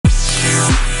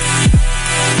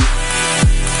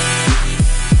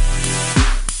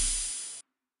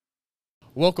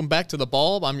Welcome back to The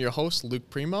Bulb. I'm your host,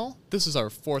 Luke Primo. This is our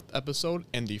 4th episode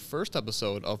and the first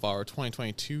episode of our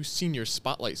 2022 Senior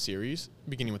Spotlight Series,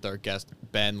 beginning with our guest,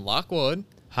 Ben Lockwood.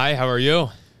 Hi, how are you?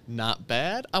 Not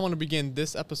bad. I want to begin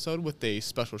this episode with a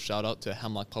special shout out to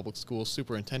Hemlock Public Schools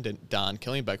Superintendent Don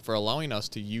Killingbeck for allowing us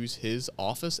to use his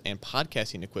office and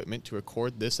podcasting equipment to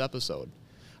record this episode.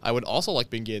 I would also like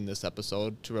to begin this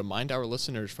episode to remind our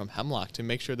listeners from Hemlock to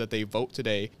make sure that they vote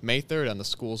today, May 3rd, on the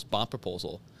school's bond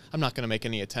proposal. I'm not going to make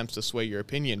any attempts to sway your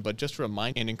opinion, but just to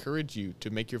remind and encourage you to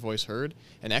make your voice heard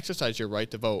and exercise your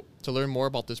right to vote. To learn more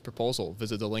about this proposal,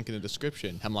 visit the link in the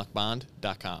description,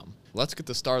 hemlockbond.com. Let's get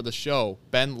the start of the show.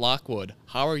 Ben Lockwood,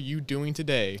 how are you doing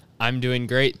today? I'm doing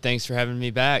great. Thanks for having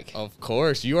me back. Of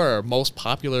course. You are our most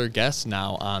popular guest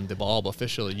now on The Bulb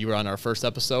officially. You were on our first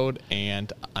episode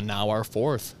and now our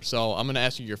 4th. So I'm going to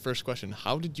ask you your first question.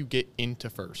 How did you get into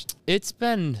FIRST? It's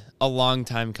been a long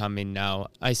time coming now.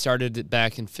 I started it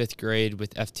back in 5th grade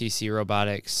with FTC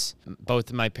Robotics. Both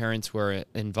of my parents were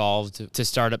involved to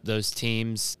start up those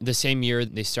teams. The same year,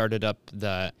 they started up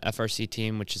the FRC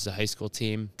team, which is a high school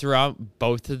team. Throughout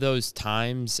both of those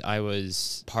times, I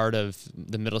was part of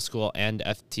the middle school and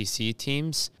FTC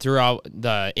teams. Throughout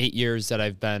the 8 years that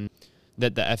I've been,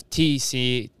 that the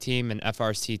FTC team and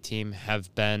FRC team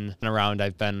have been around,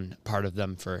 I've been part of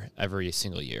them for every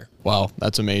single year. Wow,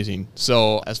 that's amazing.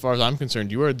 So as far as I'm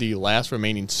concerned, you are the last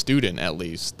remaining student, at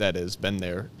least, that has been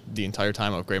there the entire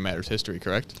time of Gray Matter's history,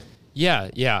 correct?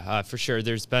 Yeah, for sure.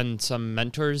 There's been some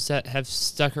mentors that have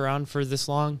stuck around for this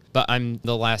long, but I'm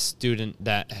the last student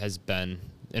that has been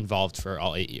involved for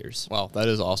all 8 years. Wow, that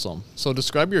is awesome. So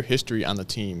describe your history on the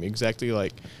team. Exactly,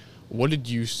 like, what did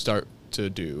you start to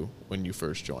do when you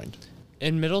first joined?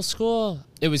 In middle school,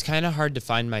 it was kind of hard to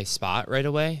find my spot right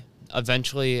away.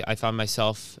 Eventually, I found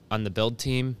myself on the build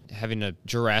team, having a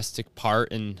drastic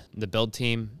part in the build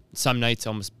team. Some nights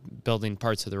almost building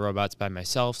parts of the robots by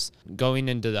myself. Going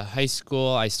into the high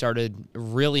school, I started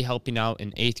really helping out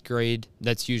in 8th grade.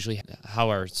 That's usually how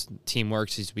our team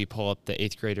works, is we pull up the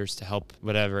 8th graders to help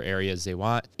whatever areas they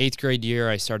want. 8th grade year,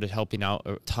 I started helping out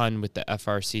a ton with the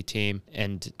FRC team,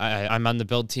 and I'm on the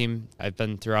build team. I've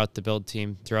been throughout the build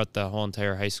team, throughout the whole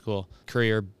entire high school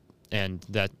career, and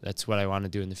that's what I want to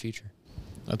do in the future.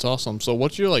 That's awesome. So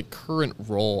what's your current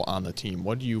role on the team?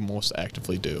 What do you most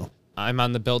actively do? I'm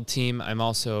on the build team. I'm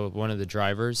also one of the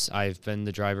drivers. I've been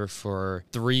the driver for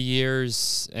 3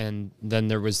 years, and then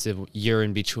there was the year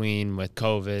in between with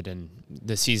COVID and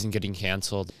the season getting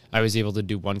canceled. I was able to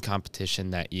do one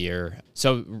competition that year.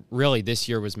 So really, this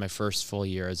year was my first full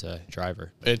year as a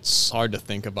driver. It's hard to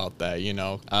think about that,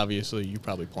 Obviously, you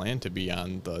probably planned to be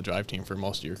on the drive team for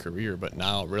most of your career, but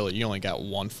now, really, you only got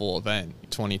one full event.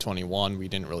 2021, we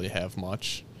didn't really have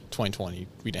much. 2020,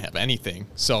 we didn't have anything.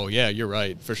 So yeah, you're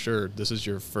right. For sure, this is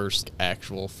your first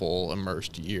actual full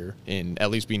immersed year in at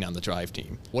least being on the drive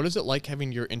team. What is it like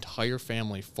having your entire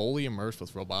family fully immersed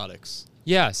with robotics?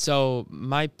 Yeah, so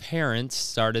my parents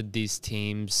started these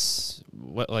teams,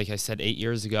 like I said, 8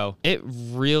 years ago. It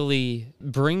really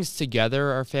brings together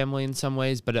our family in some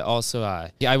ways, but it also,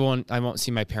 I won't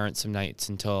see my parents some nights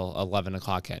until 11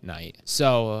 o'clock at night.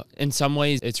 So in some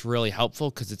ways, it's really helpful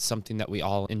because it's something that we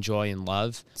all enjoy and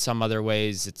love. Some other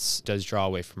ways, it does draw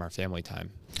away from our family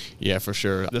time. Yeah, for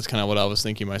sure. That's kind of what I was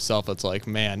thinking myself. It's like,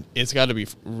 man, it's got to be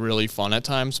really fun at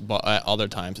times, but at other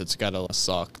times, it's got to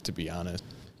suck, to be honest.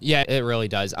 Yeah, it really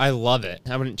does. I love it.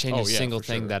 I wouldn't change a single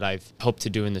thing sure. that I've hoped to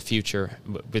do in the future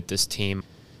with this team.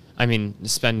 I mean,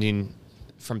 spending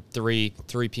from 3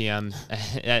 p.m.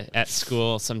 at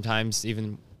school, sometimes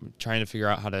even trying to figure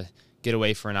out how to get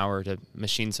away for an hour to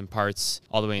machine some parts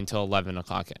all the way until 11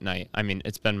 o'clock at night. I mean,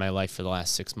 it's been my life for the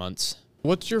last 6 months.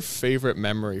 What's your favorite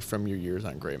memory from your years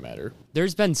on Gray Matter?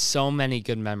 There's been so many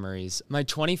good memories. My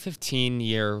 2015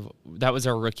 year, that was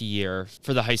our rookie year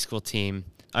for the high school team.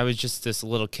 I was just this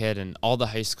little kid, and all the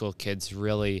high school kids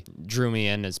really drew me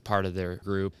in as part of their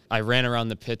group. I ran around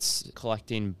the pits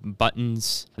collecting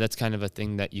buttons. That's kind of a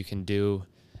thing that you can do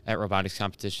at robotics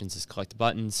competitions, is collect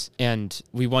buttons. And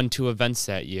we won 2 events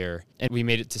that year, and we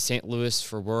made it to St. Louis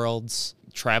for Worlds.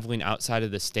 Traveling outside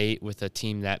of the state with a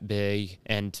team that big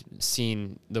and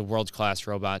seeing the world-class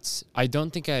robots, I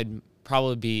don't think I'd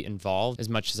probably be involved as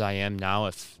much as I am now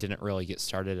if I didn't really get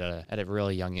started at a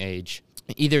really young age.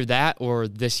 Either that or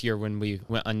this year when we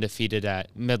went undefeated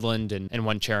at Midland and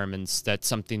won Chairman's. That's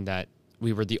something that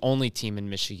we were the only team in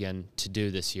Michigan to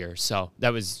do this year. So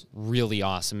that was really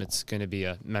awesome. It's going to be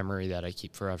a memory that I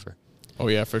keep forever. Oh,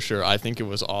 yeah, for sure. I think it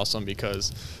was awesome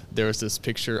because there was this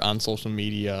picture on social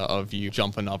media of you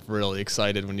jumping up really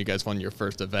excited when you guys won your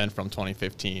first event from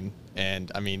 2015.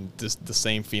 And, I mean, the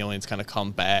same feelings kind of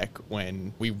come back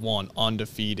when we won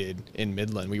undefeated in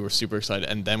Midland. We were super excited.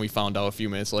 And then we found out a few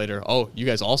minutes later, oh, you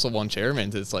guys also won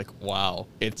Chairman's. It's like, wow.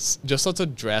 It's just such a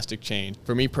drastic change.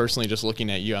 For me personally, just looking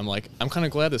at you, I'm like, I'm kind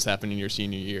of glad this happened in your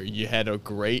senior year. You had a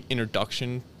great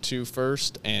introduction to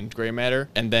first and gray matter,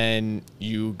 and then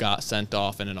you got sent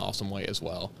off in an awesome way as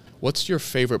well. What's your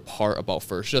favorite part about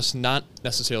first? Just not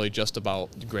necessarily just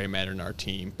about gray matter in our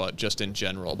team, but just in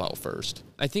general about first.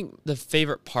 I think the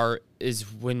favorite part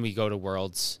is when we go to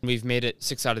Worlds. We've made it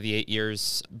 6 out of the 8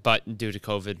 years, but due to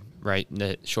COVID, right,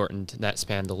 that shortened that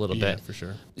span a little bit. Yeah, for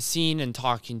sure. Seeing and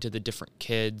talking to the different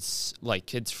kids, like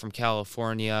kids from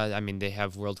California, I mean, they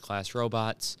have world-class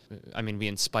robots. I mean, we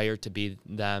inspire to be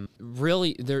them.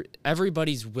 Really,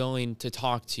 everybody's willing to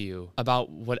talk to you about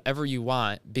whatever you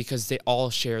want because they all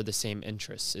share the same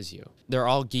interests as you. They're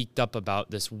all geeked up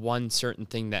about this one certain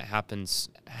thing that happens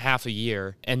half a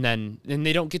year, and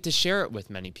they don't get to share it with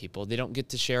many people. They don't get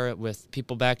to share it with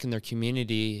people back in their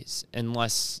communities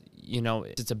unless, you know,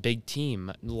 it's a big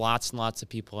team. Lots and lots of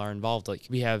people are involved. Like,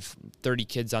 we have 30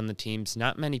 kids on the teams.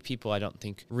 Not many people, I don't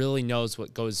think, really knows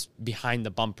what goes behind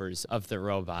the bumpers of the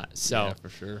robot. So yeah, for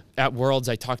sure. At Worlds,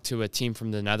 I talked to a team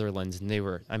from the Netherlands, and they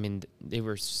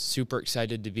were super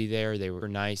excited to be there. They were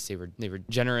nice. They were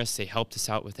generous. They helped us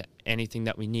out with anything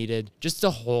that we needed. Just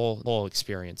the whole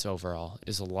experience overall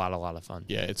is a lot of fun.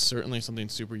 Yeah, it's certainly something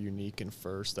super unique in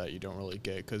first that you don't really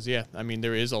get. Because, yeah, I mean,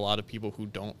 there is a lot of people who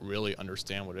don't really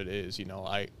understand what it is. You know,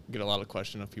 I get a lot of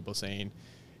questions of people saying,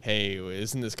 hey,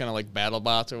 isn't this kind of like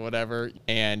BattleBots or whatever?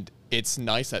 And it's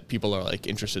nice that people are like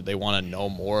interested. They want to know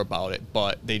more about it,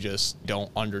 but they just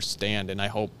don't understand. And I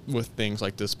hope with things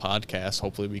like this podcast,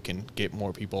 hopefully we can get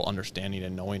more people understanding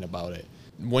and knowing about it.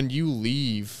 When you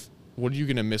leave, what are you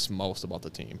going to miss most about the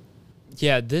team?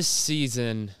 Yeah, this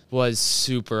season was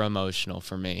super emotional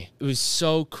for me. It was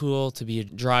so cool to be a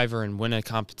driver and win a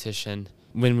competition.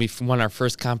 When we won our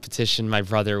first competition, my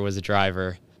brother was a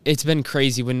driver. It's been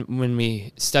crazy when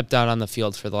we stepped out on the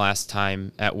field for the last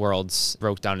time at Worlds,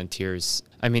 broke down in tears.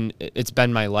 I mean, it's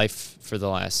been my life for the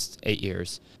last 8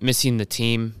 years. Missing the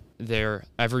team there,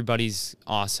 everybody's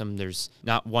awesome. There's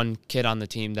not one kid on the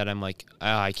team that I'm like,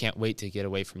 I can't wait to get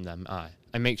away from them.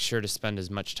 I make sure to spend as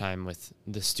much time with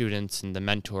the students and the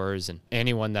mentors and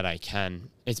anyone that I can.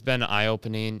 It's been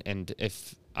eye-opening, and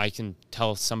if I can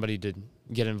tell somebody to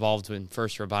get involved in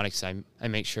FIRST Robotics, I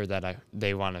make sure that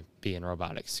they want to be in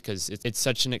robotics because it's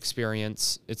such an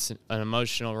experience. It's an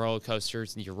emotional roller coaster.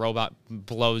 Your robot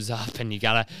blows up and you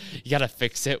gotta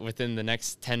fix it within the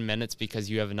next 10 minutes because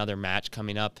you have another match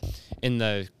coming up. In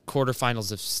the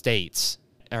quarterfinals of states,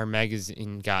 our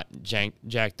magazine got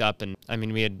jacked up, and I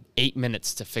mean, we had 8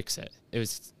 minutes to fix it. It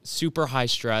was super high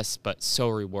stress, but so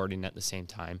rewarding at the same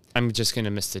time. I'm just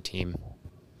gonna miss the team.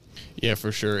 Yeah,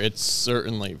 for sure. It's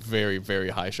certainly very, very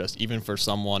high stress, even for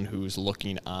someone who's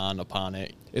looking on upon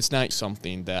it. It's not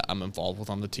something that I'm involved with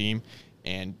on the team,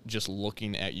 and just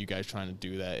looking at you guys trying to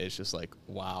do that, it's just like,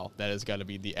 wow, that has got to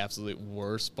be the absolute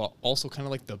worst, but also kind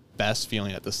of like the best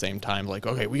feeling at the same time. Like,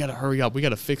 okay, we got to hurry up. We got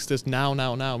to fix this now.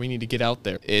 We need to get out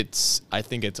there. I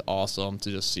think it's awesome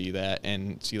to just see that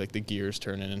and see like the gears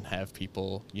turning and have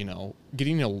people, you know,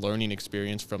 getting a learning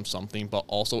experience from something, but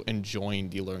also enjoying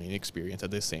the learning experience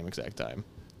at the same exact time.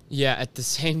 Yeah, at the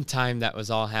same time that was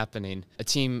all happening, a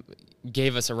team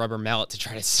gave us a rubber mallet to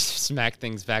try to smack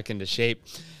things back into shape.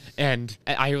 And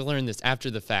I learned this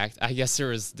after the fact. I guess there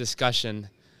was discussion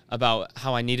about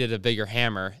how I needed a bigger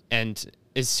hammer. And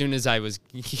as soon as I was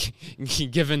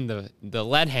given the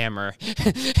lead hammer,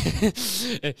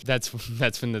 that's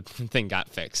when the thing got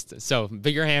fixed. So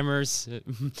bigger hammers,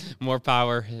 more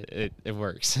power, it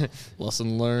works.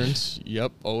 Lesson learned.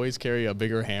 Yep, always carry a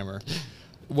bigger hammer.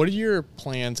 What are your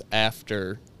plans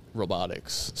after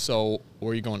robotics? So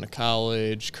where are you going to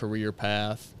college, career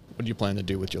path? What do you plan to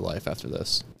do with your life after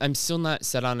this? I'm still not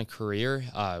set on a career,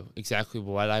 exactly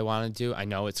what I want to do. I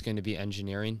know it's going to be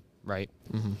engineering, right?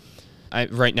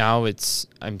 Mm-hmm. Right now,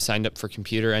 I'm signed up for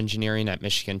computer engineering at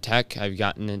Michigan Tech. I've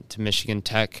gotten into Michigan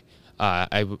Tech.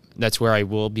 That's where I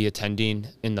will be attending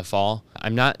in the fall.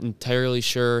 I'm not entirely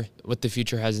sure what the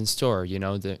future has in store. You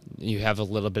know, you have a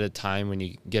little bit of time when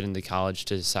you get into college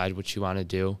to decide what you want to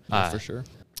do. Yeah, for sure.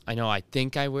 I know I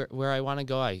think where I want to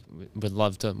go. I would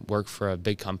love to work for a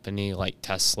big company like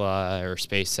Tesla or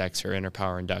SpaceX or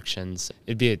Interpower Inductions.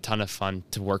 It'd be a ton of fun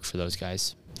to work for those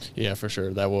guys. Yeah, for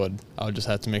sure. I would just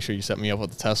have to make sure you set me up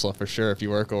with a Tesla for sure if you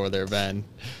work over there, Ben.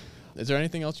 Is there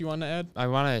anything else you want to add? I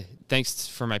want to thanks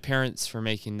for my parents for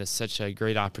making this such a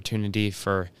great opportunity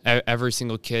for every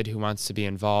single kid who wants to be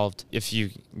involved. If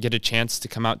you get a chance to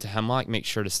come out to Hemlock, make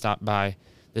sure to stop by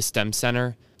the STEM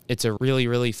Center. It's a really,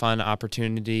 really fun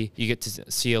opportunity. You get to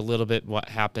see a little bit what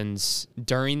happens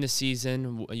during the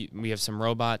season. We have some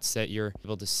robots that you're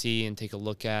able to see and take a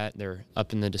look at. They're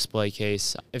up in the display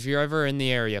case. If you're ever in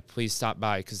the area, please stop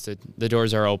by because the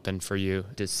doors are open for you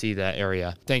to see that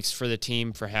area. Thanks for the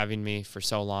team for having me for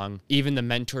so long. Even the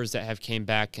mentors that have came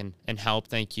back and helped,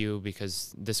 thank you,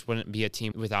 because this wouldn't be a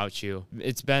team without you.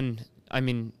 It's been,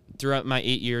 throughout my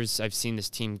 8 years, I've seen this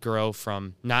team grow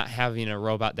from not having a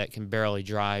robot that can barely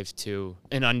drive to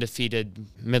an undefeated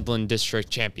Midland District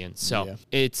champion. So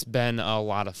It's been a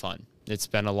lot of fun. It's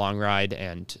been a long ride,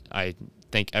 and I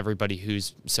thank everybody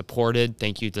who's supported.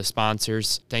 Thank you to the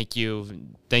sponsors. Thank you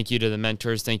to the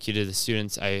mentors. Thank you to the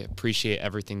students. I appreciate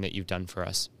everything that you've done for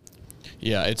us.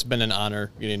 Yeah, it's been an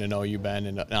honor getting to know you, Ben,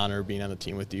 and an honor being on the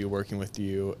team with you, working with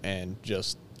you, and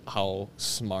just how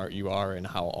smart you are and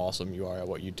how awesome you are at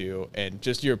what you do and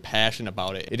just your passion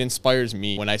about it. It inspires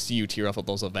me. When I see you tear up at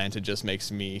those events, it just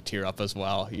makes me tear up as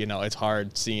well. You know, it's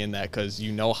hard seeing that because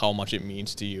you know how much it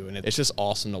means to you, and it's just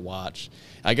awesome to watch.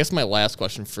 I guess my last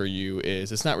question for you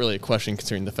is, it's not really a question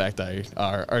considering the fact that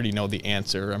I already know the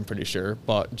answer, I'm pretty sure,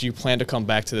 but do you plan to come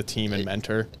back to the team and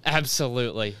mentor?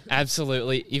 Absolutely.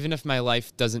 Absolutely. Even if my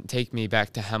life doesn't take me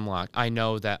back to Hemlock, I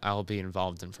know that I'll be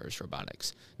involved in FIRST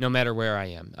Robotics, no matter where I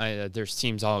am. There's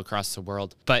teams all across the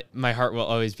world, but my heart will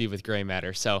always be with Gray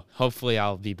Matter, so hopefully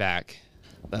I'll be back.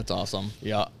 That's awesome.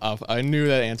 Yeah, I knew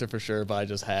that answer for sure, but I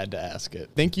just had to ask it.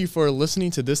 Thank you for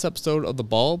listening to this episode of The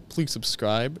Bulb. Please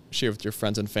subscribe, share with your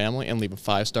friends and family, and leave a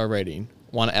 5-star rating.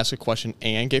 Want to ask a question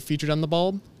and get featured on The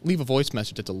Bulb? Leave a voice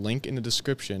message at the link in the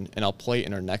description, and I'll play it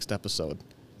in our next episode.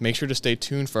 Make sure to stay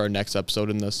tuned for our next episode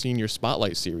in the Senior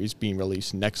Spotlight series being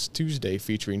released next Tuesday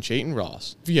featuring Chayton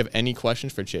Ross. If you have any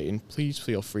questions for Chayton, please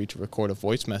feel free to record a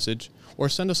voice message or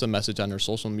send us a message on our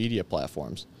social media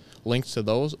platforms. Links to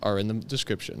those are in the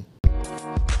description.